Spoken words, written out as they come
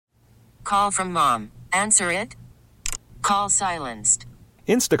call from mom. Answer it. Call silenced.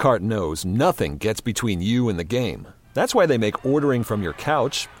 Instacart knows nothing gets between you and the game. That's why they make ordering from your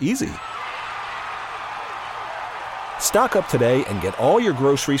couch easy. Stock up today and get all your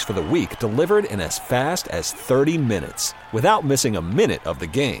groceries for the week delivered in as fast as 30 minutes without missing a minute of the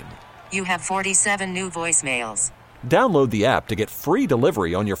game. You have 47 new voicemails. Download the app to get free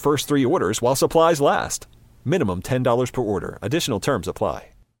delivery on your first 3 orders while supplies last. Minimum $10 per order. Additional terms apply.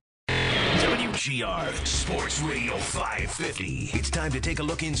 WGR Sports Radio 550. It's time to take a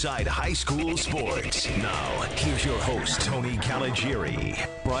look inside high school sports. Now, here's your host, Tony Caligiuri.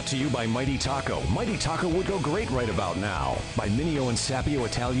 Brought to you by Mighty Taco. Mighty Taco would go great right about now. By Mineo and Sapio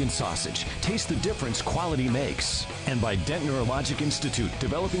Italian Sausage. Taste the difference quality makes. And by Dent Neurologic Institute,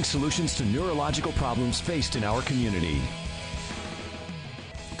 developing solutions to neurological problems faced in our community.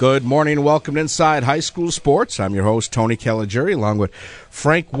 Good morning and welcome to Inside High School Sports. I'm your host, Tony Caligiuri, along with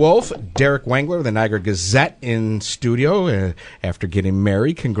Frank Wolf, Derek Wengler of the Niagara Gazette in studio after getting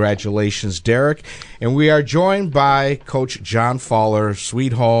married. Congratulations, Derek. And we are joined by Coach John Fowler,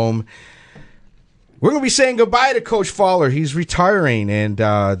 Sweet Home. We're going to be saying goodbye to Coach Fowler. He's retiring, and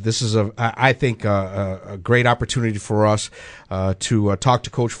this is, I think, a great opportunity for us to talk to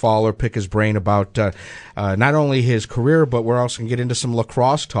Coach Fowler, pick his brain about not only his career, but we're also going to get into some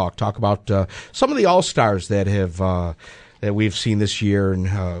lacrosse talk about some of the All-Stars that have that we've seen this year and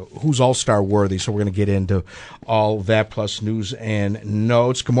who's All-Star worthy. So we're going to get into all that plus news and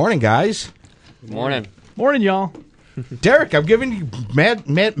notes. Good morning, guys. Good morning. Morning, y'all. Derek, I'm giving you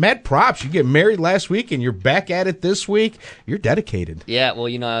mad props. You get married last week, and you're back at it this week. You're dedicated. Yeah, well,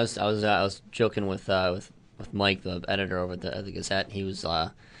 you know, I was joking with Mike, the editor over at the Gazette. He was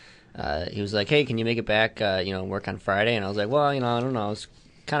like, "Hey, can you make it back? Work on Friday?" And I was like, "Well, I don't know.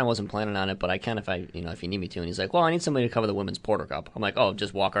 I wasn't planning on it, but I can if you need me to." And he's like, "Well, I need somebody to cover the Women's Porter Cup." I'm like, "Oh,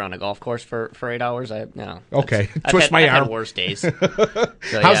 just walk around a golf course for 8 hours?" Okay, twist my arm. I've had worse days.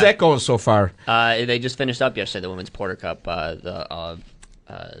 So, How's that going so far? They just finished up yesterday, the Women's Porter Cup. The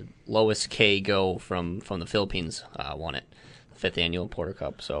Lois K. Go from the Philippines won it, the 5th annual Porter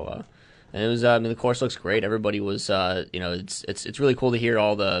Cup. So, and it was the course looks great. Everybody was it's really cool to hear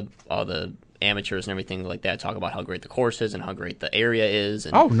all the amateurs and everything like that talk about how great the course is and how great the area is.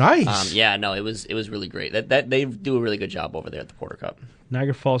 And, oh, nice! It was really great. That they do a really good job over there at the Porter Cup.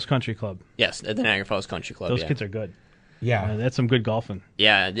 Niagara Falls Country Club. Yes, at the Niagara Falls Country Club. Those kids are good. Yeah, that's some good golfing.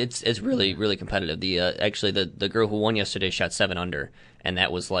 Yeah, it's really really competitive. The girl who won yesterday shot 7 under, and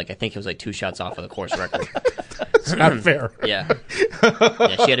that was I think it was 2 shots off of the course record. That's not fair. Yeah,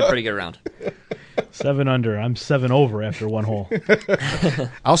 she had a pretty good round. 7 under. I'm 7 over after 1 hole.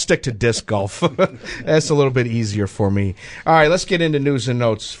 I'll stick to disc golf. That's a little bit easier for me. All right, let's get into news and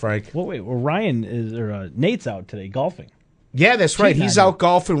notes, Frank. Well, wait. Well, Nate's out today golfing. Yeah, that's right. He's out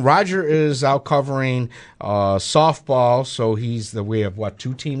golfing. Roger is out covering softball. So we have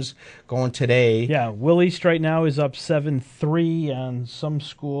 2 teams going today. Yeah, Will East right now is up 7-3 on some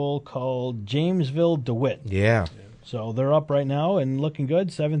school called Jamesville DeWitt. Yeah. So they're up right now and looking good,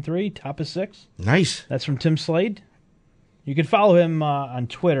 7-3, top of 6. Nice. That's from Tim Slade. You can follow him on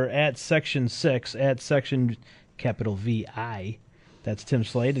Twitter at Section 6, at Section capital VI. That's Tim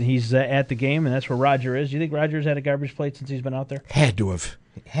Slade, and he's at the game, and that's where Roger is. Do you think Roger's had a garbage plate since he's been out there? Had to have.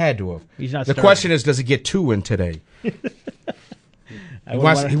 He's not. The question is, does he get 2 in today? He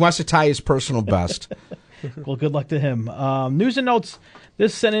wants to tie his personal best. Well, good luck to him. News and notes.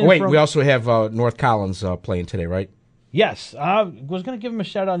 This sent in. Wait, we also have North Collins playing today, right? Yes. I was going to give him a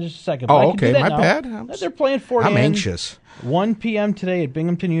shout out in just a second. Oh, okay. My bad. They're playing Fort Ann. I'm anxious. 1 p.m. today at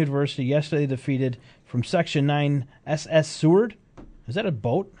Binghamton University. Yesterday defeated from Section 9 SS Seward. Is that a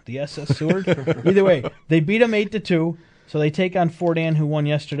boat? The SS Seward? Either way, they beat them 8-2. So they take on Fort Ann, who won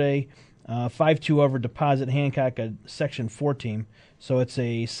yesterday, 5-2 over Deposit Hancock, a Section 4 team. So it's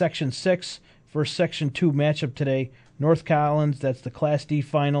a Section 6 versus Section 2 matchup today. North Collins, that's the Class D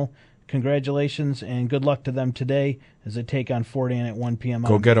final. Congratulations and good luck to them today as they take on Fort Ann at 1 p.m.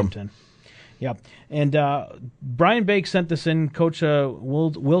 Go get them. Yep. And Brian Bake sent this in. Coach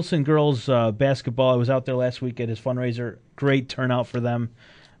Wilson girls basketball. I was out there last week at his fundraiser. Great turnout for them.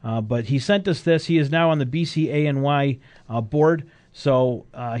 But he sent us this. He is now on the BCANY board. So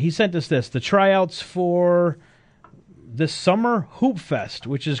he sent us this. The tryouts for this summer Hoop Fest,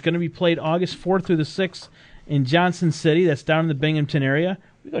 which is going to be played August 4th through the 6th in Johnson City. That's down in the Binghamton area.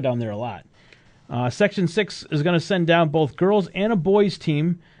 We go down there a lot. Section 6 is going to send down both girls and a boys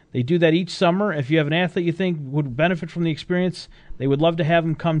team. They do that each summer. If you have an athlete you think would benefit from the experience, they would love to have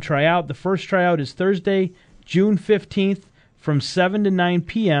them come try out. The first tryout is Thursday, June 15th from 7 to 9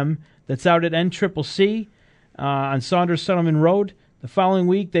 p.m. That's out at NCCC on Saunders Settlement Road. The following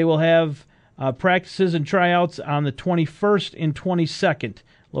week, they will have practices and tryouts on the 21st and 22nd.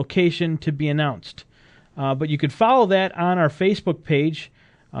 Location to be announced. But you could follow that on our Facebook page,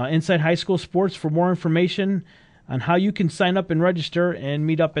 Inside High School Sports, for more information on how you can sign up and register and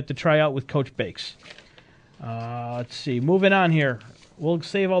meet up at the tryout with Coach Bakes. Let's see. Moving on here. We'll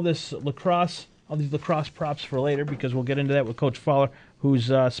save all these lacrosse props for later because we'll get into that with Coach Fowler,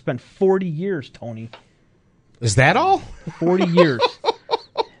 who's spent 40 years, Tony. Is that all? 40 years.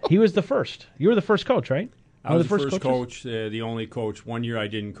 He was the first. You were the first coach, right? I was the first coach, the only coach. 1 year I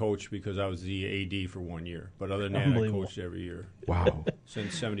didn't coach because I was the AD for 1 year. But other than that, I coached every year. Wow.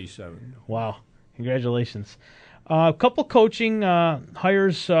 Since 77. Wow. Congratulations. A couple coaching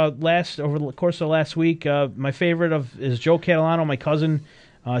hires over the course of last week. My favorite is Joe Catalano, my cousin,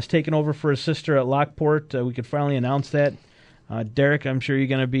 is taking over for his sister at Lockport. We could finally announce that. Derek, I'm sure you're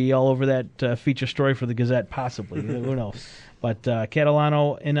going to be all over that feature story for the Gazette, possibly. Who knows? But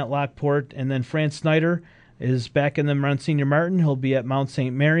Catalano in at Lockport, and then Fran Snyder is back in the Monsignor Martin. He'll be at Mount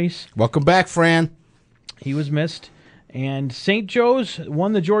St. Mary's. Welcome back, Fran. He was missed. And St. Joe's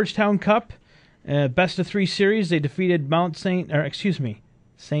won the Georgetown Cup. Best of 3 series. They defeated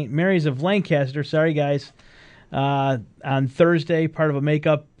St. Mary's of Lancaster. Sorry, guys. On Thursday, part of a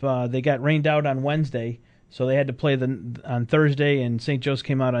makeup. They got rained out on Wednesday, so they had to play on Thursday, and St. Joe's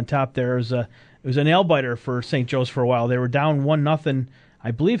came out on top there. It was a nail biter for St. Joe's for a while. They were down 1-0,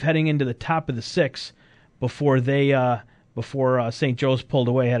 I believe, heading into the top of the 6th before St. Joe's pulled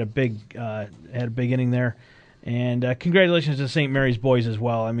away. Had a big inning there. And congratulations to St. Mary's boys as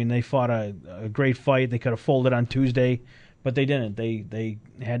well. I mean, they fought a great fight. They could have folded on Tuesday, but they didn't. They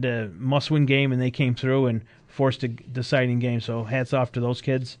had a must-win game, and they came through and forced a deciding game. So hats off to those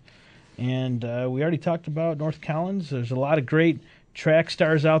kids. And we already talked about North Collins. There's a lot of great track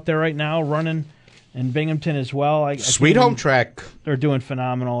stars out there right now running, and Binghamton as well. Sweet Home Track. They're doing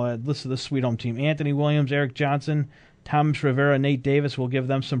phenomenal. Listen to the Sweet Home team. Anthony Williams, Eric Johnson, Thomas Rivera, Nate Davis. Will give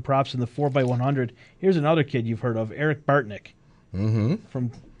them some props in the 4x100. Here's another kid you've heard of, Eric Bartnick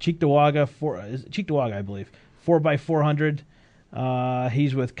from Cheektowaga, Cheektowaga, I believe. 4x400.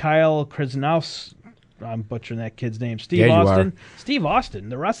 He's with Kyle Krasnaus. I'm butchering that kid's name. Steve Austin. Steve Austin,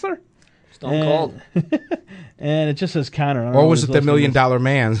 the wrestler? Stone Cold. And it just says Connor. Or was it the $1 Million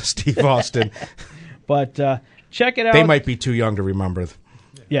Man, Steve Austin? But check it out. They might be too young to remember.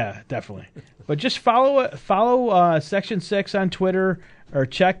 Yeah, definitely. But just follow Section 6 on Twitter, or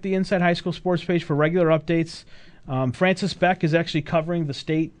check the Inside High School Sports page for regular updates. Francis Beck is actually covering the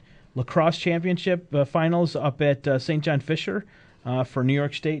state lacrosse championship finals up at St. John Fisher for New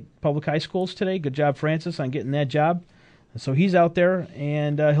York State Public High Schools today. Good job, Francis, on getting that job. So he's out there,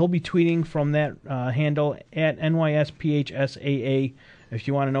 and he'll be tweeting from that handle at NYSPHSAA if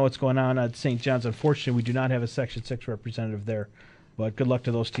you want to know what's going on at St. John's. Unfortunately, we do not have a Section 6 representative there, but good luck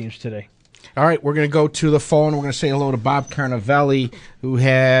to those teams today. All right, we're going to go to the phone. We're going to say hello to Bob Carnavelli, who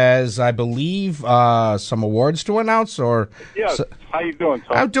has, I believe, some awards to announce. Yes. How you doing,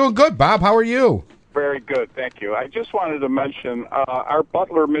 Tom? I'm doing good, Bob. How are you? Very good, thank you. I just wanted to mention our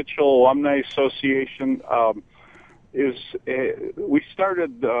Butler Mitchell Alumni Association we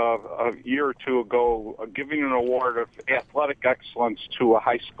started a year or two ago giving an award of athletic excellence to a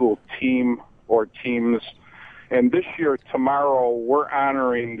high school team or teams. And this year, tomorrow, we're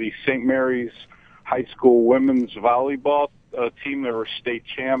honoring the St. Mary's High School women's volleyball team. They were state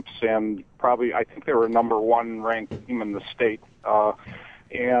champs, and I think they were number 1 ranked team in the state.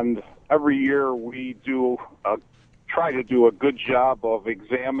 And every year we try to do a good job of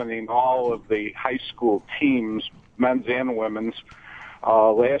examining all of the high school teams, men's and women's.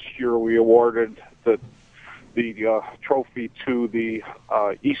 Last year we awarded the trophy to the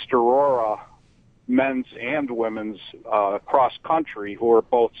East Aurora men's and women's cross country, who are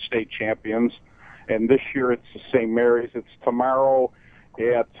both state champions. And this year it's the St. Mary's. It's tomorrow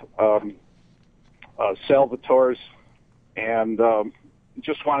at Salvatore's, and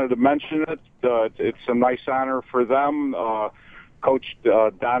just wanted to mention it. It's a nice honor for them. Coach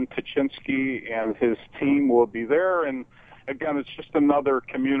Don Kaczynski and his team will be there, and again, it's just another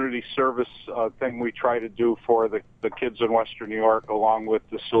community service thing we try to do for the kids in Western New York, along with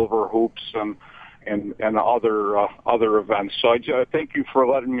the Silver Hoops and other events. So I thank you for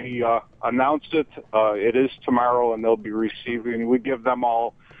letting me announce it. It is tomorrow, and they'll be receiving. We give them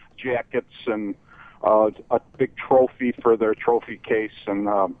all jackets and a big trophy for their trophy case. And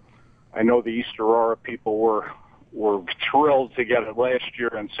I know the East Aurora people were were thrilled to get it last year,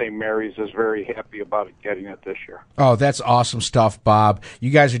 and St. Mary's is very happy about it getting it this year. Oh, that's awesome stuff, Bob.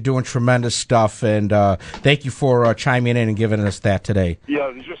 You guys are doing tremendous stuff, and thank you for chiming in and giving us that today.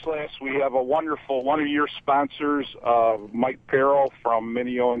 Yeah, just last, we have a wonderful one of your sponsors, Mike Perro from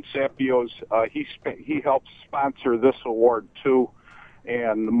Minio and Sapios. He helps sponsor this award too,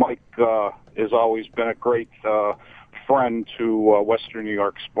 and Mike has always been a great friend to Western New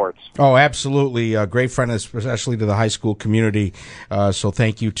York sports. Oh, absolutely. A great friend, especially to the high school community. So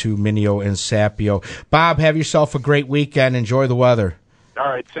thank you to Minio and Sapio. Bob, have yourself a great weekend. Enjoy the weather. All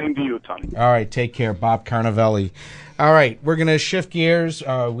right, same to you, Tony. All right, take care. Bob Carnavelli. All right, we're going to shift gears.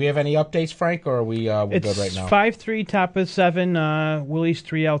 We have any updates, Frank, or are we good right now? It's 5-3, top of 7. Willie's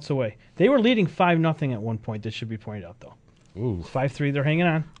 3 outs away. They were leading 5-0 at one point. This should be pointed out, though. Ooh. 5-3, they're hanging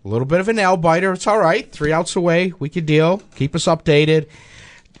on. A little bit of a nail biter. It's all right. 3 outs away. We could deal. Keep us updated.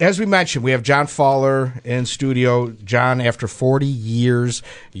 As we mentioned, we have John Fowler in studio. John, after 40 years,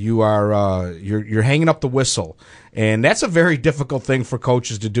 you are you're hanging up the whistle, and that's a very difficult thing for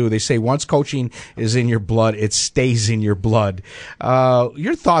coaches to do. They say once coaching is in your blood, it stays in your blood.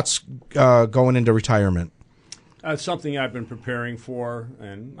 Your thoughts going into retirement? It's something I've been preparing for,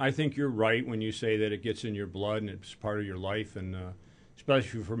 and I think you're right when you say that it gets in your blood and it's part of your life, and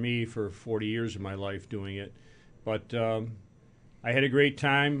especially for me, for 40 years of my life doing it. But I had a great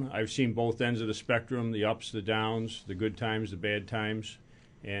time. I've seen both ends of the spectrum, the ups, the downs, the good times, the bad times,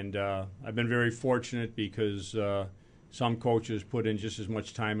 and I've been very fortunate because some coaches put in just as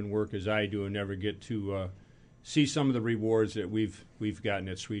much time and work as I do and never get to see some of the rewards that we've gotten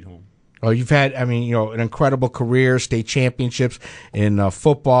at Sweet Home. Oh, you've had, an incredible career, state championships in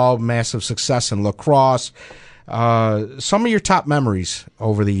football, massive success in lacrosse. Some of your top memories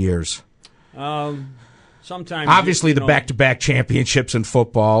over the years? Sometimes, obviously, the back-to-back championships in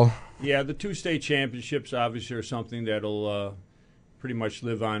football. Yeah, the 2 state championships obviously are something that'll pretty much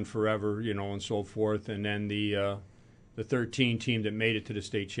live on forever, and so forth. And then the 13 team that made it to the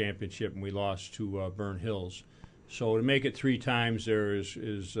state championship, and we lost to Burn Hills. So to make it 3 times there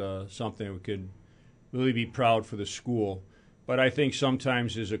is something we could really be proud for the school. But I think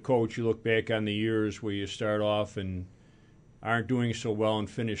sometimes as a coach, you look back on the years where you start off and aren't doing so well and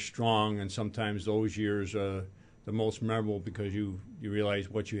finish strong, and sometimes those years are the most memorable because you realize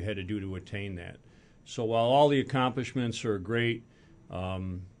what you had to do to attain that. So while all the accomplishments are great,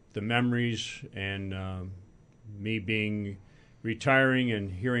 the memories and me retiring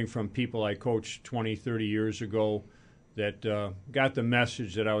and hearing from people I coached 20, 30 years ago that got the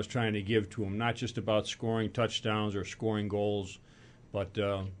message that I was trying to give to them, not just about scoring touchdowns or scoring goals, but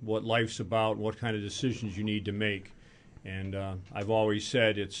what life's about, what kind of decisions you need to make. And I've always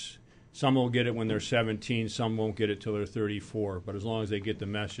said some will get it when they're 17, some won't get it till they're 34. But as long as they get the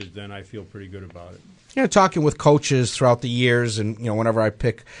message, then I feel pretty good about it. Talking with coaches throughout the years, and whenever I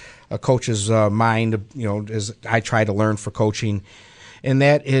pick a coach's mind, as I try to learn for coaching, and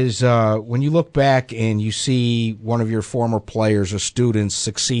that is when you look back and you see one of your former players or students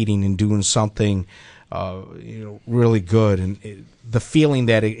succeeding and doing something, really good, and the feeling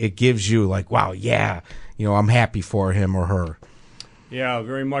that it gives you, like, wow, yeah. I'm happy for him or her. Yeah,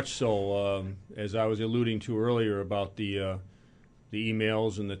 very much so. As I was alluding to earlier about the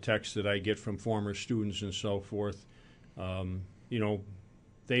emails and the texts that I get from former students and so forth,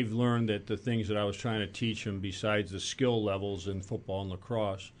 they've learned that the things that I was trying to teach them, besides the skill levels in football and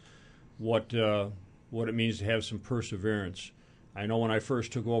lacrosse, what it means to have some perseverance. I know when I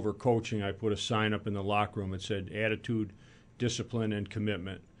first took over coaching, I put a sign up in the locker room that said attitude, discipline, and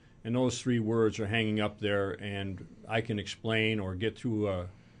commitment. And those 3 words are hanging up there, and I can explain or get through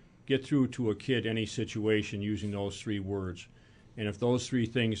to a kid any situation using those 3 words. And if those 3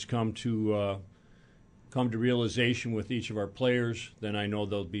 things come to realization with each of our players, then I know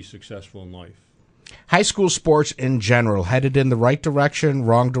they'll be successful in life. High school sports in general, headed in the right direction,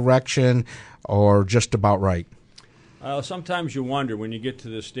 wrong direction, or just about right? Sometimes you wonder when you get to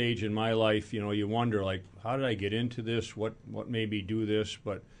this stage in my life. You wonder, like, how did I get into this? What made me do this?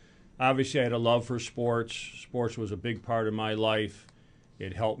 But obviously, I had a love for sports. Sports was a big part of my life.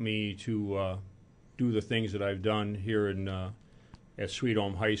 It helped me to do the things that I've done here at Sweet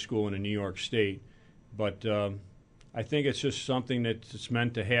Home High School and in New York State. But I think it's just something that's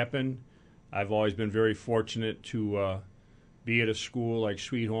meant to happen. I've always been very fortunate to be at a school like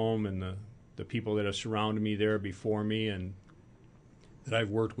Sweet Home and the people that have surrounded me there before me and that I've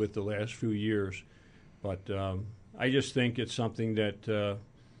worked with the last few years. But I just think it's something that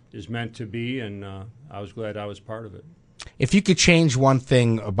is meant to be, and I was glad I was part of it. If you could change one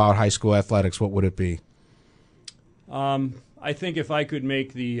thing about high school athletics, what would it be? I think if I could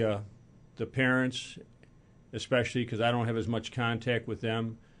make the parents especially because I don't have as much contact with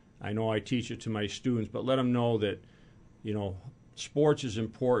them. I know I teach it to my students, but let them know that, sports is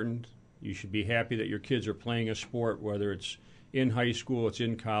important. You should be happy that your kids are playing a sport, whether it's in high school, it's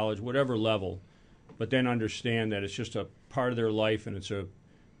in college, whatever level. But then understand that it's just a part of their life, and it's a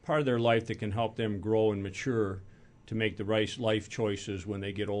part of their life that can help them grow and mature to make the right life choices when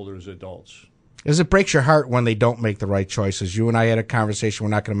they get older as adults. As it breaks your heart when they don't make the right choices. You and I had a conversation,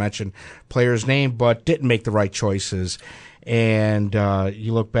 we're not going to mention player's name, but didn't make the right choices. And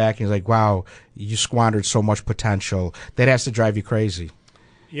you look back and you're like, wow, you squandered so much potential. That has to drive you crazy.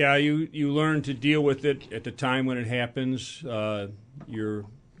 Yeah, you learn to deal with it at the time when it happens. You're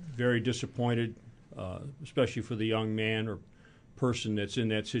very disappointed, especially for the young man or person that's in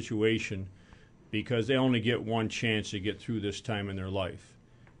that situation, because they only get one chance to get through this time in their life.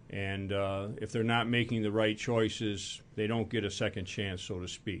 And if they're not making the right choices, they don't get a second chance, so to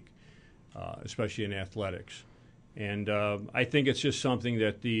speak, especially in athletics. And I think it's just something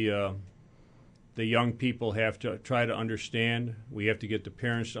that the young people have to try to understand. We have to get the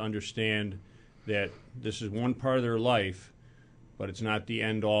parents to understand that this is one part of their life, but it's not the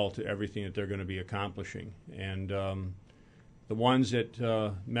end-all to everything that they're going to be accomplishing. And the ones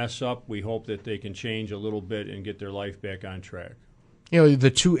that mess up, we hope that they can change a little bit and get their life back on track.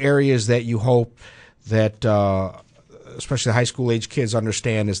 The two areas that you hope that especially high school age kids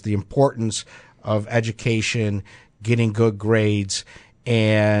understand is the importance of education, getting good grades,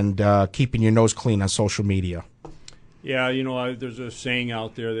 and keeping your nose clean on social media. Yeah, there's a saying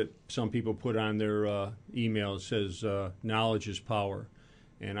out there that some people put on their email. It says, knowledge is power.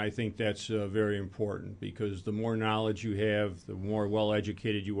 And I think that's very important, because the more knowledge you have, the more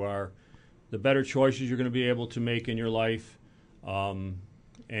well-educated you are, the better choices you're going to be able to make in your life, and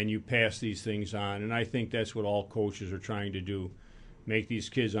you pass these things on. And I think that's what all coaches are trying to do, make these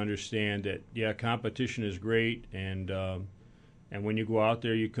kids understand that, yeah, competition is great, and when you go out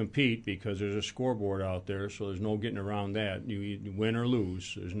there, you compete because there's a scoreboard out there, so there's no getting around that. You win or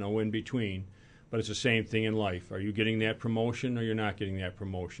lose. There's no in between. But it's the same thing in life. Are you getting that promotion or you're not getting that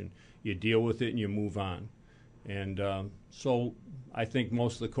promotion? You deal with it and you move on. And so I think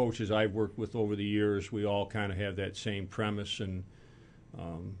most of the coaches I've worked with over the years, we all kind of have that same premise, and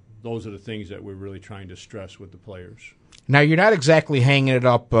those are the things that we're really trying to stress with the players. Now, you're not exactly hanging it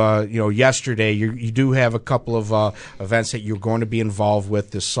up, yesterday. You do have a couple of events that you're going to be involved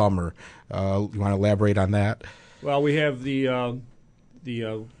with this summer. You want to elaborate on that? Well, we have the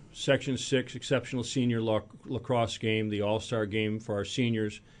Section 6 Exceptional Senior Lacrosse game, the All-Star game for our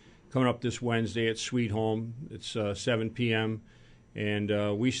seniors, coming up this Wednesday at Sweet Home. It's 7 p.m.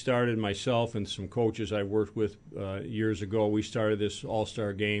 And we started, myself and some coaches I worked with years ago, we started this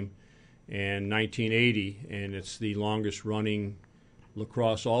All-Star game in 1980, and it's the longest-running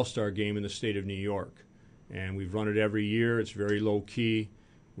lacrosse All-Star game in the state of New York. And we've run it every year. It's very low-key.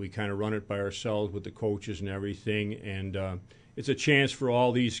 We kind of run it by ourselves with the coaches and everything, and it's a chance for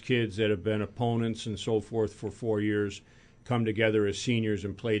all these kids that have been opponents and so forth for 4 years come together as seniors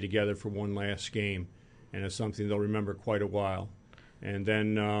and play together for one last game, and it's something they'll remember quite a while. And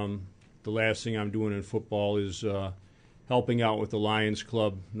then the last thing I'm doing in football is helping out with the Lions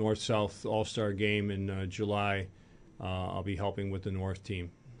Club North-South All-Star game in July. I'll be helping with the North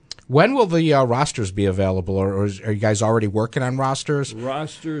team. When will the rosters be available, or are you guys already working on rosters?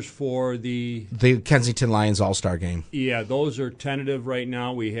 Rosters for the Kensington Lions All-Star game. Yeah, those are tentative right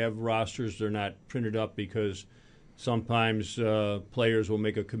now. We have rosters. They're not printed up because sometimes players will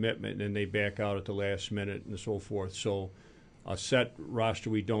make a commitment and they back out at the last minute and so forth. So a set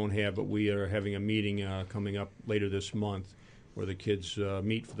roster we don't have, but we are having a meeting coming up later this month where the kids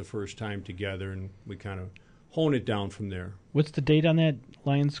meet for the first time together, and we kind of hone it down from there. What's the date on that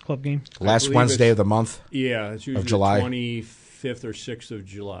Lions Club game? Last Wednesday of the month. Yeah, it's usually July. the 25th or 6th of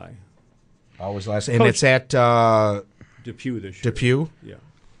July. Always last. And it's at Depew this year. Depew? Yeah.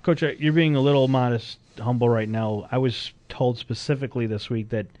 Coach, you're being a little modest, humble right now. I was told specifically this week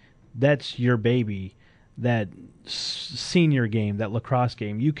that that's your baby, that senior game, that lacrosse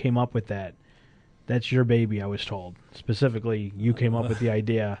game. You came up with that. That's your baby, I was told. Specifically, you came up with the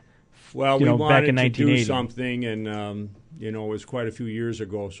idea. Well, we back wanted in to 1980. do something, and it was quite a few years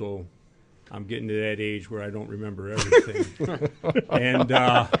ago, so I'm getting to that age where I don't remember everything. And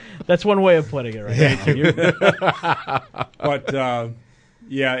that's one way of putting it, right? Thank you. But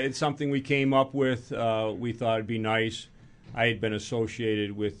yeah, it's something we came up with. We thought it'd be nice. I had been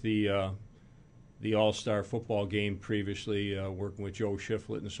associated with the All-Star football game previously, working with Joe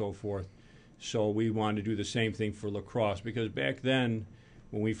Shiflett and so forth. So we wanted to do the same thing for lacrosse, because back then,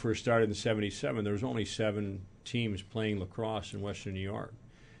 when we first started in '77, there was only 7 teams playing lacrosse in Western New York.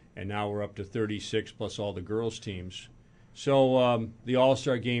 and now we're up to 36 plus all the girls teams. So the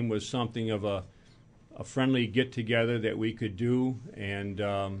All-Star game was something of a friendly get-together that we could do, and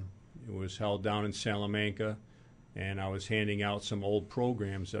it was held down in Salamanca, and I was handing out some old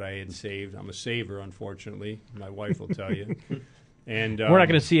programs that I had saved. I'm a saver, unfortunately. My wife will tell you. And we're not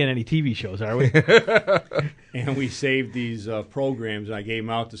going to see in any TV shows, are we? And we saved these programs, and I gave them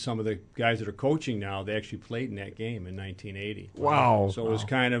out to some of the guys that are coaching now. They actually played in that game in 1980. Wow. So it was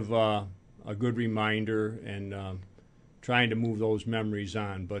kind of a good reminder and trying to move those memories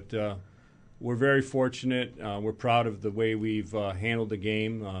on. But we're very fortunate. We're proud of the way we've handled the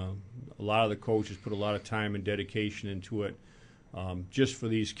game. A lot of the coaches put a lot of time and dedication into it just for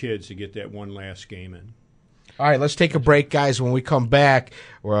these kids to get that one last game in. All right, let's take a break, guys. When we come back,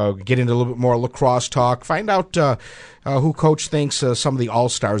 we'll get into a little bit more lacrosse talk. Find out who Coach thinks some of the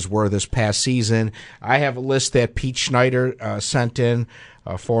All-Stars were this past season. I have a list that Pete Schneider sent in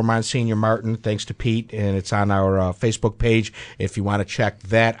for Monsignor Martin, thanks to Pete, and it's on our Facebook page if you want to check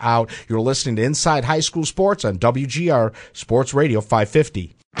that out. You're listening to Inside High School Sports on WGR Sports Radio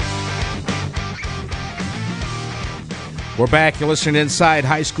 550. We're back. You're listening to Inside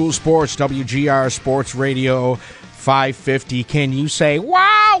High School Sports, WGR Sports Radio 550. Can you say,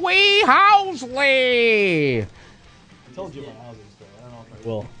 Wowee Housley? I told you my housing story. I don't know if I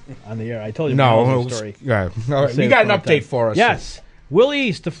will on the air. I told you No, my housing story. Yeah. All right. You got an update for us. Yes. Will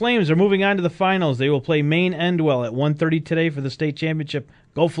East, the Flames, are moving on to the finals. They will play Maine Endwell at 1:30 today for the state championship.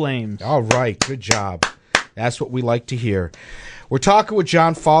 Go Flames. All right. Good job. That's what we like to hear. We're talking with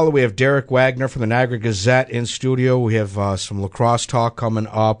John Fowler. We have Derek Wagner from the Niagara Gazette in studio. We have some lacrosse talk coming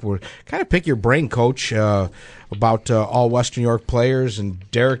up. We're kind of pick your brain, Coach, about all Western New York players. And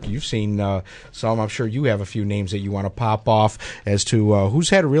Derek, you've seen some. I'm sure you have a few names that you want to pop off as to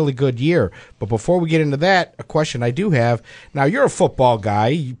who's had a really good year. But before we get into that, a question I do have. Now, you're a football guy.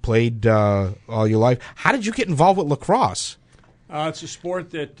 You played all your life. How did you get involved with lacrosse? It's a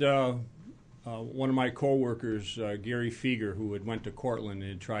sport that one of my coworkers, Gary Feger, who had went to Cortland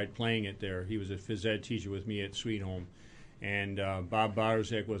and had tried playing it there. He was a phys ed teacher with me at Sweet Home. And Bob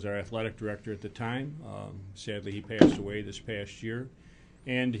Barzak was our athletic director at the time. Sadly, he passed away this past year.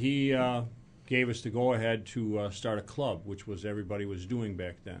 And he gave us the go-ahead to start a club, which was everybody was doing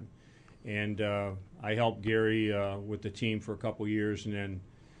back then. And I helped Gary with the team for a couple years, and then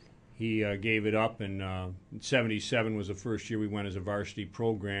he gave it up, and 77 was the first year we went as a varsity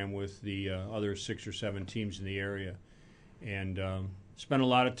program with the other 6 or 7 teams in the area. And spent a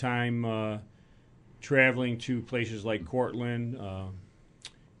lot of time traveling to places like Cortland.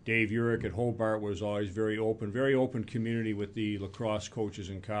 Dave Urich at Hobart was always very open community with the lacrosse coaches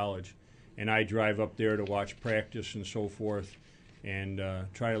in college. And I drive up there to watch practice and so forth and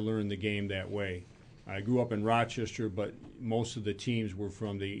try to learn the game that way. I grew up in Rochester, but most of the teams were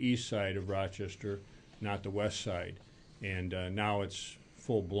from the east side of Rochester, not the west side. And now it's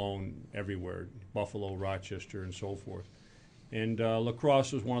full-blown everywhere, Buffalo, Rochester, and so forth. And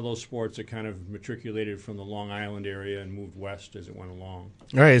lacrosse was one of those sports that kind of matriculated from the Long Island area and moved west as it went along.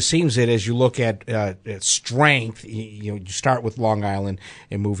 All right, it seems that as you look at strength, you start with Long Island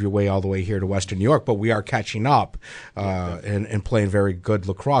and move your way all the way here to Western New York, but we are catching up and playing very good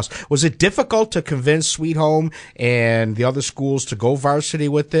lacrosse. Was it difficult to convince Sweet Home and the other schools to go varsity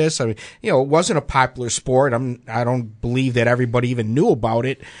with this? I mean, it wasn't a popular sport. I don't believe that everybody even knew about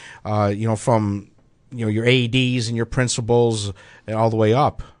it, from your AEDs and your principals and all the way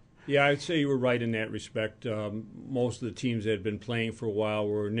up. Yeah, I'd say you were right in that respect. Most of the teams that had been playing for a while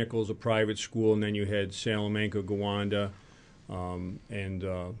were Nichols, a private school, and then you had Salamanca, Gowanda,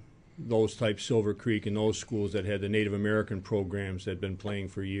 and those types, Silver Creek, and those schools that had the Native American programs that had been playing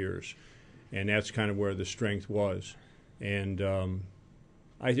for years. And that's kind of where the strength was. And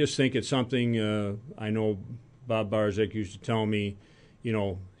I just think it's something I know Bob Barzak used to tell me,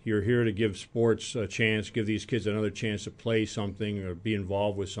 you're here to give sports a chance, give these kids another chance to play something or be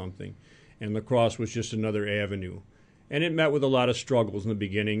involved with something. And lacrosse was just another avenue. And it met with a lot of struggles in the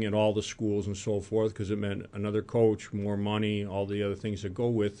beginning at all the schools and so forth, because it meant another coach, more money, all the other things that go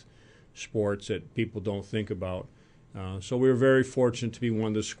with sports that people don't think about. So we were very fortunate to be one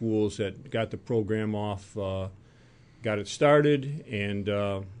of the schools that got the program off, got it started, and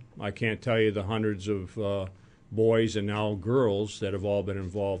I can't tell you the hundreds of boys and now girls that have all been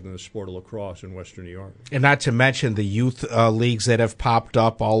involved in the sport of lacrosse in Western New York. And not to mention the youth leagues that have popped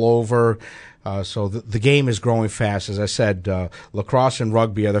up all over. So the game is growing fast. As I said, lacrosse and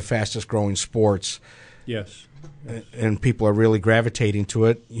rugby are the fastest growing sports. Yes. And people are really gravitating to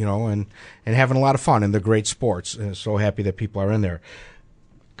it, and having a lot of fun, and they're great sports. And so happy that people are in there.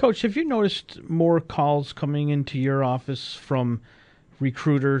 Coach, have you noticed more calls coming into your office from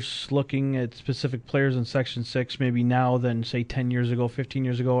recruiters looking at specific players in Section 6 maybe now than, say, 10 years ago, 15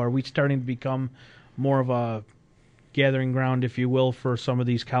 years ago? Are we starting to become more of a gathering ground, if you will, for some of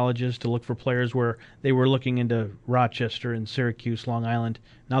these colleges to look for players where they were looking into Rochester and Syracuse, Long Island?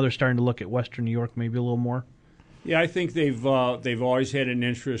 Now they're starting to look at Western New York maybe a little more? Yeah, I think they've always had an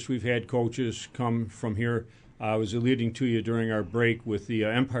interest. We've had coaches come from here. I was alluding to you during our break with the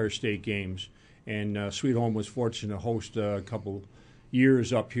Empire State Games, and Sweet Home was fortunate to host a couple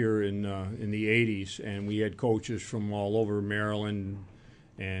years up here in the 80s, and we had coaches from all over Maryland,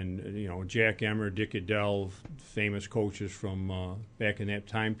 and Jack Emmer, Dick Adele, famous coaches from back in that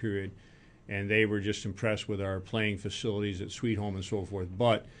time period, and they were just impressed with our playing facilities at Sweet Home and so forth.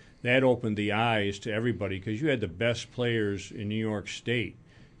 But that opened the eyes to everybody because you had the best players in New York State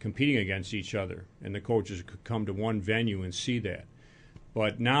competing against each other, and the coaches could come to one venue and see that.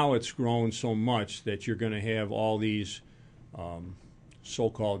 But now it's grown so much that you're going to have all these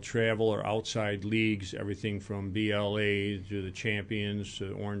so-called travel or outside leagues, everything from BLA to the Champions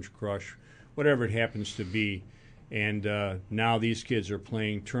to Orange Crush, whatever it happens to be. And now these kids are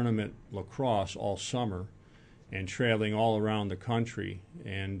playing tournament lacrosse all summer and traveling all around the country.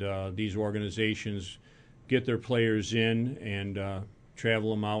 And these organizations get their players in and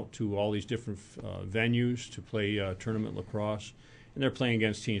travel them out to all these different venues to play tournament lacrosse. And they're playing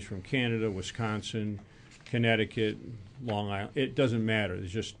against teams from Canada, Wisconsin, Connecticut, Long Island. It doesn't matter.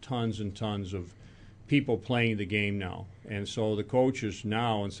 There's just tons and tons of people playing the game now. And so the coaches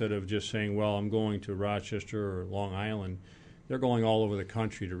now, instead of just saying, well, I'm going to Rochester or Long Island, they're going all over the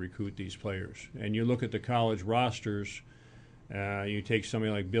country to recruit these players. And you look at the college rosters, you take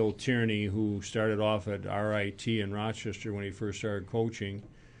somebody like Bill Tierney, who started off at RIT in Rochester when he first started coaching,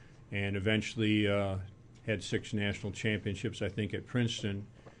 and eventually had 6 national championships, I think, at Princeton,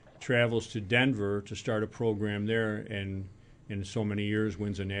 travels to Denver to start a program there, and in so many years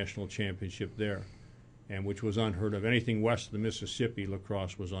wins a national championship there, and which was unheard of. Anything west of the Mississippi,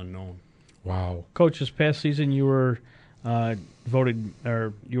 lacrosse was unknown. Wow. Coach, this past season you were awarded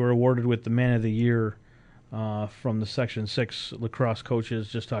with the Man of the Year from the Section 6 lacrosse coaches.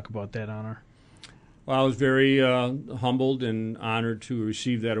 Just talk about that honor. Well, I was very humbled and honored to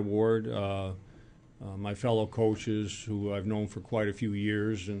receive that award. My fellow coaches, who I've known for quite a few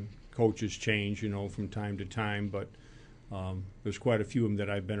years, and coaches change, from time to time, but there's quite a few of them that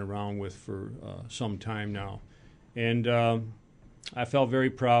I've been around with for some time now. And I felt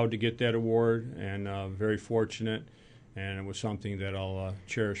very proud to get that award and very fortunate, and it was something that I'll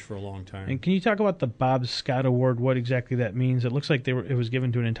cherish for a long time. And can you talk about the Bob Scott Award, what exactly that means? It looks like it was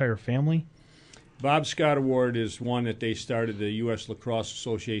given to an entire family. Bob Scott Award is one that they started, the U.S. Lacrosse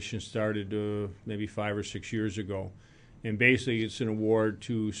Association started maybe 5 or 6 years ago. And basically it's an award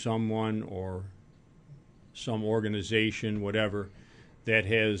to someone or some organization, whatever, that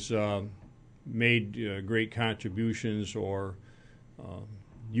has made great contributions or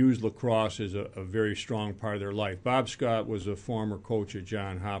used lacrosse as a very strong part of their life. Bob Scott was a former coach at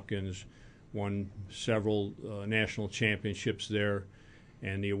Johns Hopkins, won several national championships there,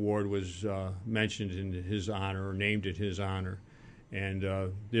 and the award was mentioned in his honor, or named in his honor. And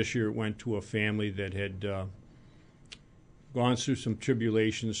this year it went to a family that had gone through some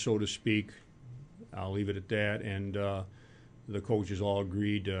tribulations, so to speak. I'll leave it at that. And the coaches all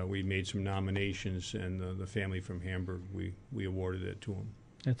agreed. We made some nominations, and the family from Hamburg, we awarded it to them.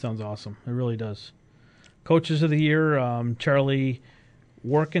 That sounds awesome. It really does. Coaches of the Year, Charlie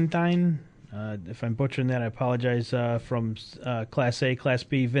Warkentine. If I'm butchering that, I apologize. From Class A, Class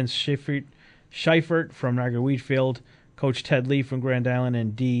B, Vince Scheifert from Niagara Wheatfield, Coach Ted Lee from Grand Island,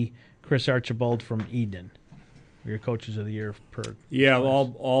 and D, Chris Archibald from Eden. Your coaches of the year per. Yeah,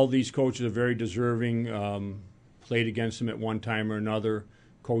 all these coaches are very deserving. Played against them at one time or another,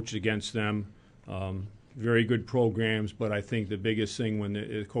 coached against them. Very good programs, but I think the biggest thing when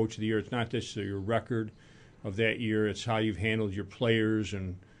the coach of the year, it's not just your record of that year, it's how you've handled your players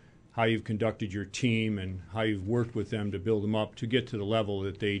and how you've conducted your team and how you've worked with them to build them up to get to the level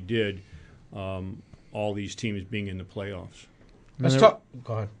that they did, all these teams being in the playoffs. Let's talk.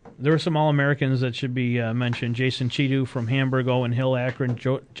 Go ahead. There were some All-Americans that should be mentioned. Jason Chidu from Hamburg, Owen Hill, Akron,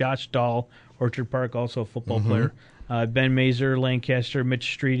 Josh Dahl, Orchard Park, also a football player. Ben Mazer, Lancaster,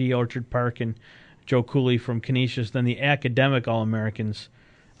 Mitch Streety, Orchard Park, and Joe Cooley from Canisius. Then the academic All-Americans,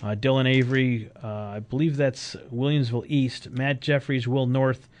 Dylan Avery, I believe that's Williamsville East, Matt Jeffries, Will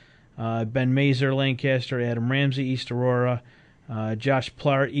North, Ben Mazer, Lancaster, Adam Ramsey, East Aurora, Josh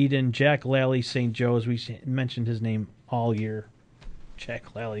Plar, Eden, Jack Lally, St. Joe's. We mentioned his name all year.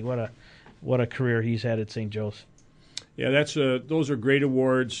 Jack Lally, what a career he's had at St. Joe's. Yeah, those are great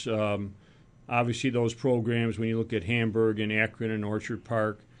awards. obviously those programs, when you look at Hamburg and Akron and Orchard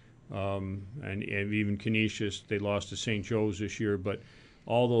Park, and even Canisius, they lost to St. Joe's this year, but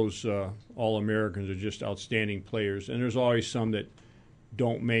all those All-Americans are just outstanding players. And there's always some that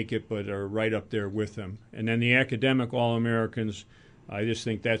don't make it but are right up there with them. And then the academic All-Americans, I just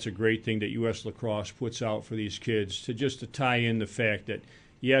think that's a great thing that U.S. Lacrosse puts out for these kids, to tie in the fact that,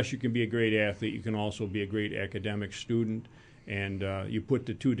 yes, you can be a great athlete, you can also be a great academic student. And you put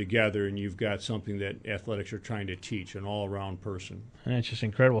the two together, and you've got something that athletics are trying to teach, an all-around person. And it's just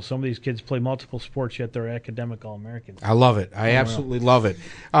incredible. Some of these kids play multiple sports, yet they're academic All-Americans. I love it. I absolutely love it.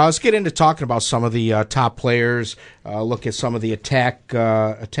 Let's get into talking about some of the top players, look at some of the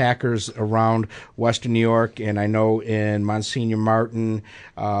attackers around Western New York, and I know in Monsignor Martin,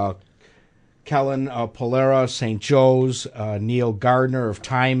 Kellen Polera, St. Joe's, Neil Gardner of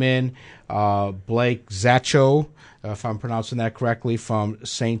Timon, Blake Zacho, if I'm pronouncing that correctly, from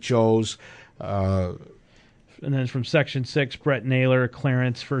St. Joe's. And then from Section 6, Brett Naylor,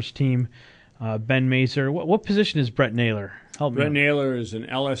 Clarence, first team, Ben Mazer. What position is Brett Naylor? Help me. Brett Naylor is an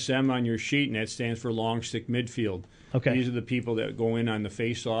LSM on your sheet, and that stands for long stick midfield. Okay. These are the people that go in on the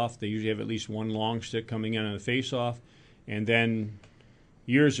face-off. They usually have at least one long stick coming in on the face-off. And then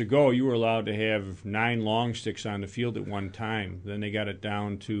years ago, you were allowed to have 9 long sticks on the field at one time. Then they got it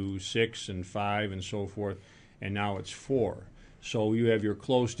down to 6 and 5 and so forth, and now it's 4. So you have your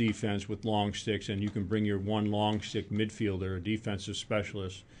close defense with long sticks, and you can bring your one long stick midfielder, a defensive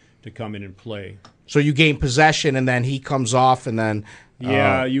specialist, to come in and play. So you gain possession, and then he comes off, and then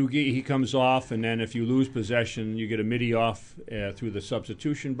he comes off, and then if you lose possession, you get a midi off through the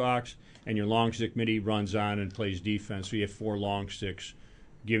substitution box, and your long stick midi runs on and plays defense. So you have 4 long sticks,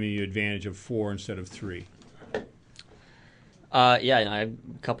 giving you advantage of 4 instead of 3. I have a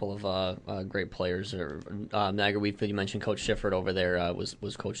couple of great players. Niagara Wheatfield, you mentioned Coach Schiffer over there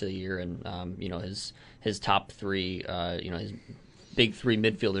was Coach of the Year, and his top 3, his big 3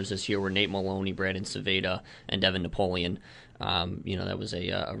 midfielders this year were Nate Maloney, Brandon Saveda, and Devin Napoleon. That was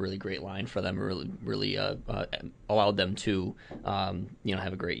a really great line for them. Really allowed them to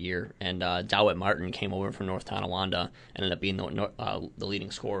have a great year. And Dawit Martin came over from North Tonawanda, ended up being the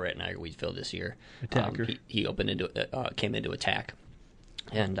leading scorer at Niagara Wheatfield this year. Attacker. He came into attack.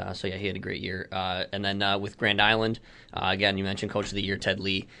 And he had a great year. And then with Grand Island, again, you mentioned Coach of the Year, Ted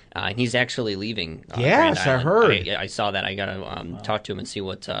Lee. And he's actually leaving yes, Grand Island. I heard. I saw that. I got to talk to him and see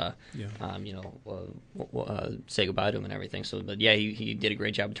what, say goodbye to him and everything. So, but yeah, he did a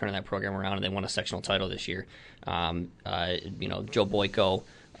great job of turning that program around, and they won a sectional title this year. Joe Boyko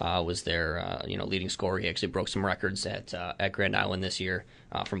was their leading scorer. He actually broke some records at Grand Island this year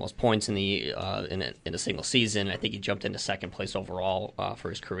for most points in a single season. I think he jumped into second place overall for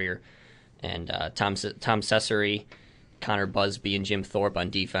his career. And Tom Cesare, Connor Busby, and Jim Thorpe on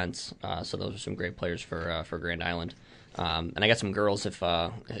defense. So those are some great players for Grand Island. And I got some girls if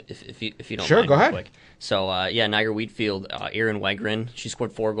you don't sure, mind. Go ahead. Quick. So Niagara Wheatfield, Erin Wegren, she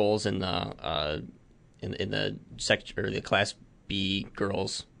scored 4 goals in the Class B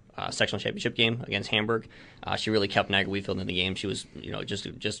girls sectional championship game against Hamburg. She really kept Niagara Wheatfield in the game. She was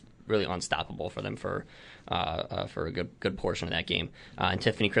just really unstoppable for them for a good portion of that game. And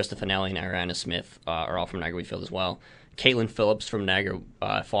Tiffany Cristofanelli and Ariana Smith are all from Niagara Wheatfield as well. Caitlin Phillips from Niagara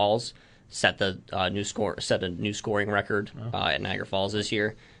Falls set a new scoring record at Niagara Falls this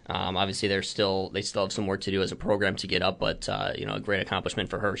year. Obviously, they still have some work to do as a program to get up, but a great accomplishment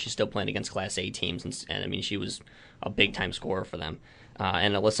for her. She's still playing against Class A teams, and I mean, she was a big time scorer for them.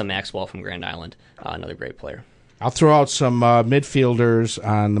 And Alyssa Maxwell from Grand Island, another great player. I'll throw out some midfielders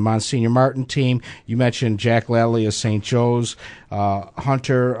on the Monsignor Martin team. You mentioned Jack Lally of St. Joe's,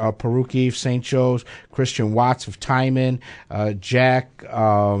 Hunter Peruki of St. Joe's, Christian Watts of Timon, Jack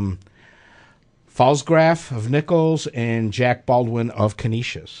Falsgraf of Nichols, and Jack Baldwin of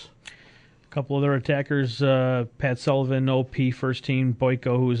Canisius. A couple other attackers, Pat Sullivan, OP, first team,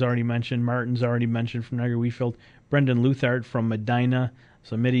 Boyko, who was already mentioned, Martin's already mentioned from Niagara Wheatfield, Brendan Luthart from Medina,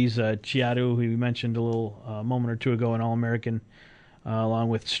 so middies, Chiatu, who we mentioned a little moment or two ago, an All-American, along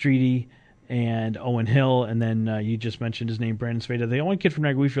with Streety and Owen Hill, and then you just mentioned his name, Brandon Sveda. The only kid from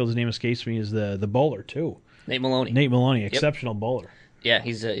Niagara Wheatfield, his name escapes me, is the bowler, too. Nate Maloney, yep. Exceptional bowler. Yeah,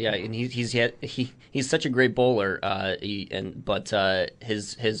 he's such a great bowler, but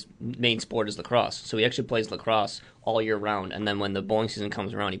his main sport is lacrosse. So he actually plays lacrosse all year round, and then when the bowling season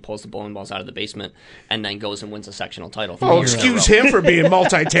comes around, he pulls the bowling balls out of the basement and then goes and wins a sectional title. Oh, excuse him for being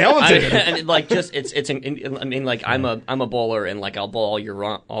multi-talented. And like just I mean, like I'm a bowler, and like I'll bowl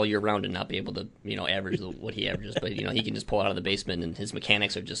all year round and not be able to average what he averages, but he can just pull it out of the basement, and his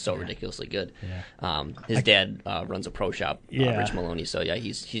mechanics are just so ridiculously good. Yeah. His dad runs a pro shop, Rich Maloney, so yeah,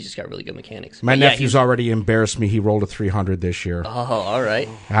 he's just got really good mechanics. My nephew's already embarrassed me. He rolled a 300 this year. Oh, all right.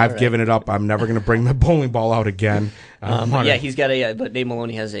 I've given it up. I'm never going to bring the bowling ball out again. He's got but Dave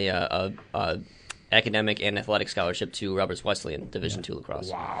Maloney has a academic and athletic scholarship to Roberts Wesleyan Division II lacrosse.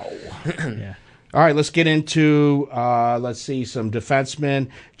 Wow. Yeah. All right, let's get into, some defensemen.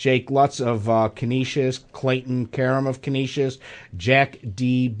 Jake Lutz of Canisius, Clayton Karam of Canisius, Jack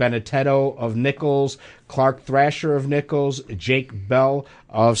D. Benedetto of Nichols, Clark Thrasher of Nichols, Jake Bell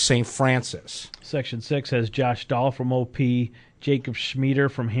of St. Francis. Section 6 has Josh Dahl from OP, Jacob Schmieder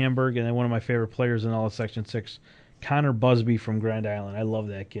from Hamburg, and then one of my favorite players in all of Section 6, Connor Busby from Grand Island. I love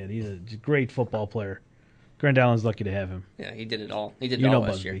that kid. He's a great football player. Grand Island's lucky to have him. Yeah, he did it all. He did it all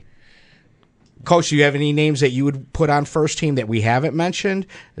last year. Coach, do you have any names that you would put on first team that we haven't mentioned?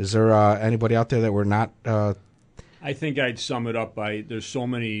 Is there anybody out there that we're not? I think I'd sum it up by there's so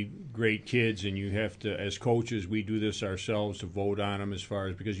many great kids, and you have to, as coaches, we do this ourselves to vote on them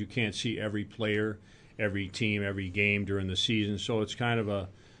because you can't see every player, every team, every game during the season. So it's kind of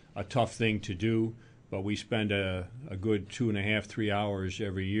a tough thing to do. But we spend a good 2.5, 3 hours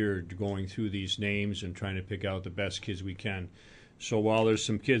every year going through these names and trying to pick out the best kids we can. So while there's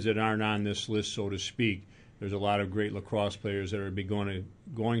some kids that aren't on this list, so to speak, there's a lot of great lacrosse players that are going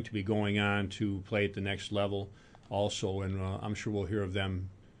to be going on to play at the next level also, and I'm sure we'll hear of them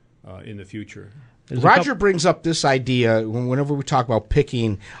in the future. Roger brings up this idea whenever we talk about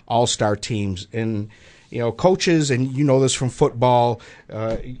picking all-star teams, and coaches, and you know this from football,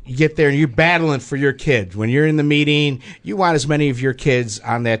 you get there and you're battling for your kids. When you're in the meeting, you want as many of your kids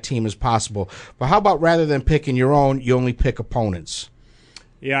on that team as possible. But how about rather than picking your own, you only pick opponents?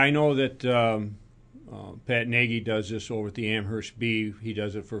 Yeah, I know that Pat Nagy does this over at the Amherst Bee. He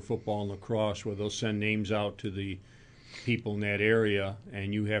does it for football and lacrosse, where they'll send names out to the people in that area,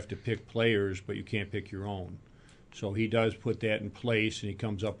 and you have to pick players, but you can't pick your own. So he does put that in place, and he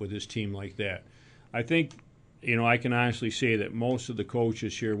comes up with his team like that. I think, I can honestly say that most of the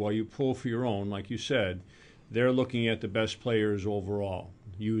coaches here, while you pull for your own, like you said, they're looking at the best players overall,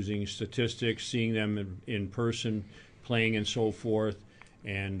 using statistics, seeing them in person, playing and so forth,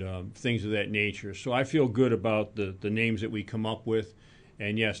 and things of that nature. So I feel good about the names that we come up with.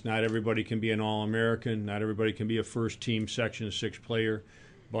 And, yes, not everybody can be an All-American. Not everybody can be a first-team Section 6 player.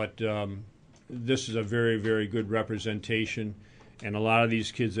 But this is a very, very good representation. And a lot of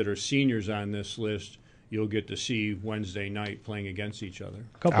these kids that are seniors on this list, you'll get to see Wednesday night playing against each other.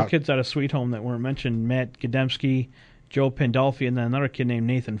 A couple kids out of Sweet Home that weren't mentioned, Matt Godemski, Joe Pandolfi, and then another kid named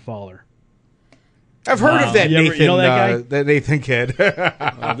Nathan Fowler. I've heard of that Nathan, that guy? That Nathan kid.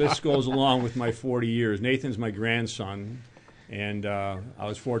 This goes along with my 40 years. Nathan's my grandson, and I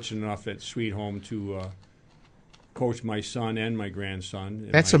was fortunate enough at Sweet Home to coach my son and my grandson.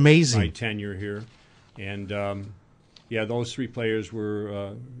 That's amazing. My tenure here. And those three players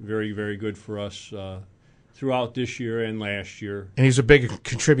were very, very good for us throughout this year and last year. And he's a big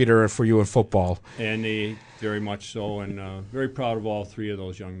contributor for you in football. And very much so, and very proud of all three of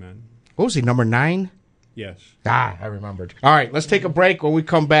those young men. What was he, number 9? Yes. I remembered. All right, let's take a break. When we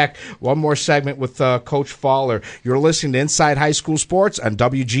come back, one more segment with Coach Fowler. You're listening to Inside High School Sports on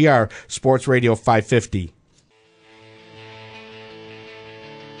WGR Sports Radio 550.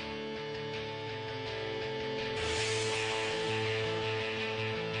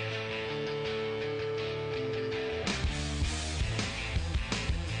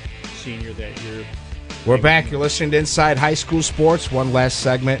 Senior that year. We're back. You're listening to Inside High School Sports. One last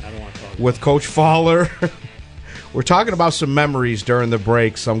segment with Coach Fowler. We're talking about some memories during the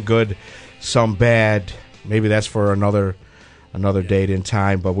break, some good, some bad. Maybe that's for another date in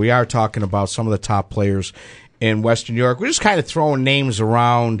time. But we are talking about some of the top players in Western New York. We're just kind of throwing names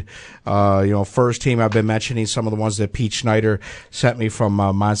around. First team, I've been mentioning some of the ones that Pete Schneider sent me from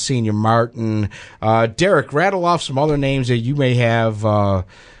Monsignor Martin. Derek, rattle off some other names that you may have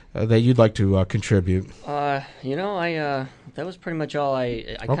that you'd like to contribute. That was pretty much all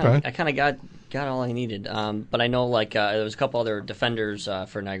I kind of got all I needed. But I know there was a couple other defenders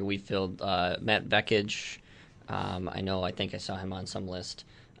for Niagara Wheatfield. Matt Vekage, I think I saw him on some list.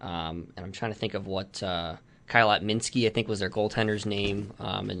 And I'm trying to think of what Kyle Atminski, I think, was their goaltender's name.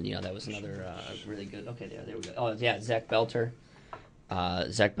 And that was another really good. Okay, there we go. Oh yeah, Zach Belter.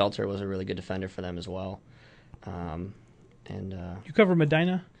 Zach Belter was a really good defender for them as well. You cover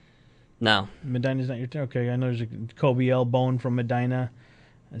Medina? No. Medina's not your team? Okay, I know there's a Kobe L. Bone from Medina.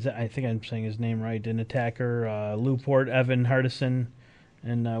 I think I'm saying his name right. An attacker. Lewport, Evan Hardison.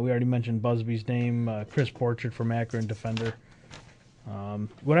 And we already mentioned Busby's name. Chris Portrait from Akron, defender.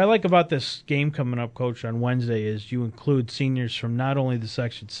 What I like about this game coming up, Coach, on Wednesday is you include seniors from not only the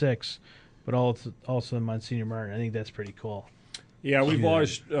Section 6, but also the Monsignor Martin. I think that's pretty cool. Yeah, we've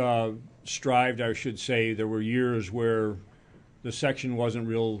always strived, I should say. There were years where the section wasn't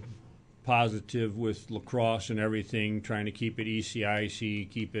real positive with lacrosse and everything, trying to keep it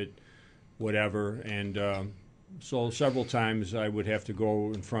ECIC, keep it whatever. And so several times I would have to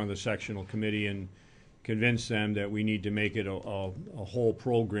go in front of the sectional committee and convince them that we need to make it a whole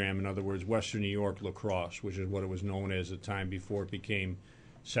program. In other words, Western New York lacrosse, which is what it was known as at the time before it became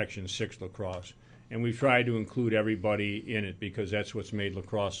Section 6 lacrosse. And we've tried to include everybody in it because that's what's made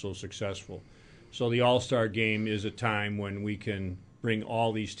lacrosse so successful. So the All-Star Game is a time when we can bring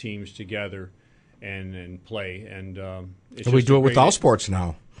all these teams together and play. And we do it with all sports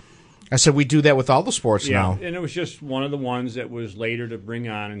now. I said we do that with all the sports now. Yeah, and it was just one of the ones that was later to bring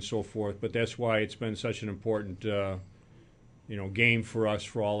on and so forth. But that's why it's been such an important game for us,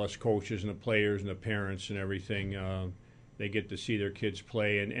 for all us coaches and the players and the parents and everything. They get to see their kids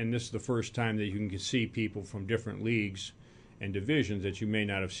play. And this is the first time that you can see people from different leagues and divisions that you may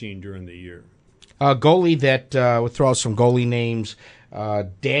not have seen during the year. Goalie that we'll throw out some goalie names.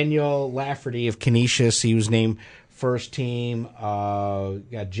 Daniel Lafferty of Canisius, he was named first team.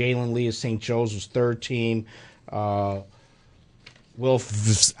 Got Jalen Lee of St. Joe's was third team. I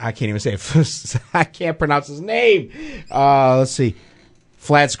can't even say it. I can't pronounce his name. Let's see.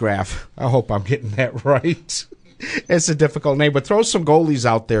 Flatsgraph. I hope I'm getting that right. It's a difficult name, but throw some goalies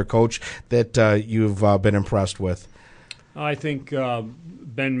out there, Coach, that you've been impressed with. I think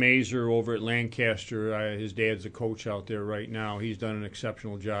Ben Mazer over at Lancaster, his dad's a coach out there right now. He's done an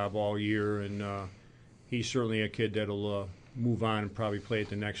exceptional job all year, and he's certainly a kid that'll move on and probably play at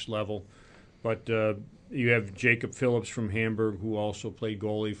the next level. But you have Jacob Phillips from Hamburg, who also played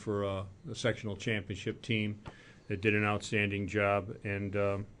goalie for the sectional championship team that did an outstanding job.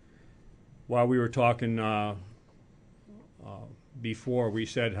 And while we were talking before, we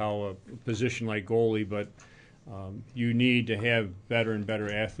said how a position like goalie, but you need to have better and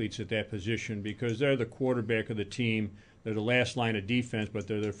better athletes at that position because they're the quarterback of the team. They're the last line of defense, but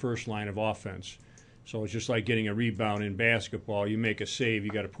they're their first line of offense. So it's just like getting a rebound in basketball. You make a save,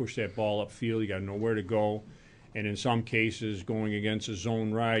 you got to push that ball upfield, you got to know where to go. And in some cases, going against a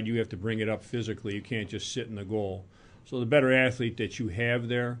zone ride, you have to bring it up physically. You can't just sit in the goal. So the better athlete that you have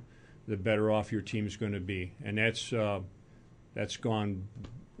there, the better off your team's going to be. And that's gone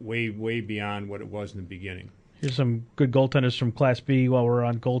way, way beyond what it was in the beginning. Here's some good goaltenders from Class B while we're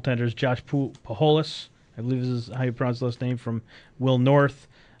on goaltenders. Josh Paholis, I believe this is how you pronounce the last name, from Will North.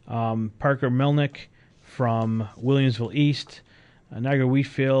 Parker Melnick from Williamsville East. Niagara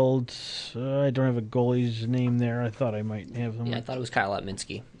Wheatfield, I don't have a goalie's name there. I thought I might have them. Yeah, I thought it was Kyle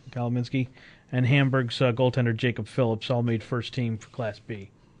Otminski. And Hamburg's goaltender Jacob Phillips all made first team for Class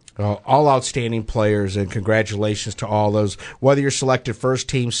B. All outstanding players, and congratulations to all those. Whether you're selected first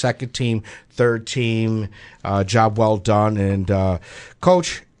team, second team, third team, job well done. And,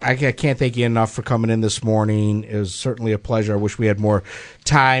 Coach, I can't thank you enough for coming in this morning. It was certainly a pleasure. I wish we had more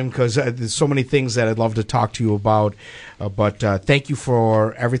time because there's so many things that I'd love to talk to you about. But thank you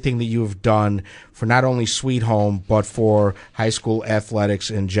for everything that you have done for not only Sweet Home, but for high school athletics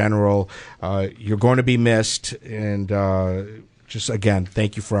in general. You're going to be missed, and just, again,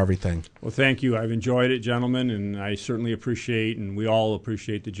 thank you for everything. Well, thank you. I've enjoyed it, gentlemen, and I certainly appreciate, and we all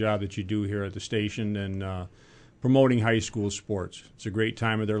appreciate the job that you do here at the station and promoting high school sports. It's a great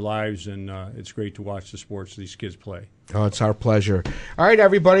time of their lives, and it's great to watch the sports these kids play. Oh, it's our pleasure. All right,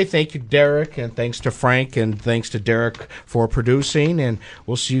 everybody, thank you, Derek, and thanks to Frank, and thanks to Derek for producing, and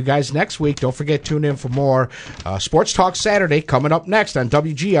we'll see you guys next week. Don't forget, tune in for more Sports Talk Saturday coming up next on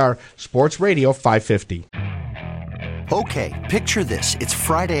WGR Sports Radio 550. Okay, picture this. It's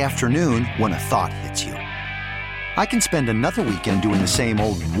Friday afternoon when a thought hits you. I can spend another weekend doing the same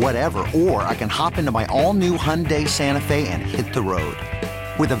old whatever, or I can hop into my all-new Hyundai Santa Fe and hit the road.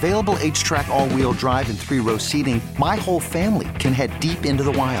 With available H-Track all-wheel drive and 3-row seating, my whole family can head deep into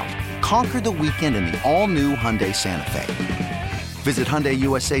the wild. Conquer the weekend in the all-new Hyundai Santa Fe. Visit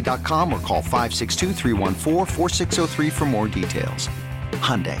HyundaiUSA.com or call 562-314-4603 for more details.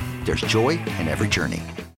 Hyundai, there's joy in every journey.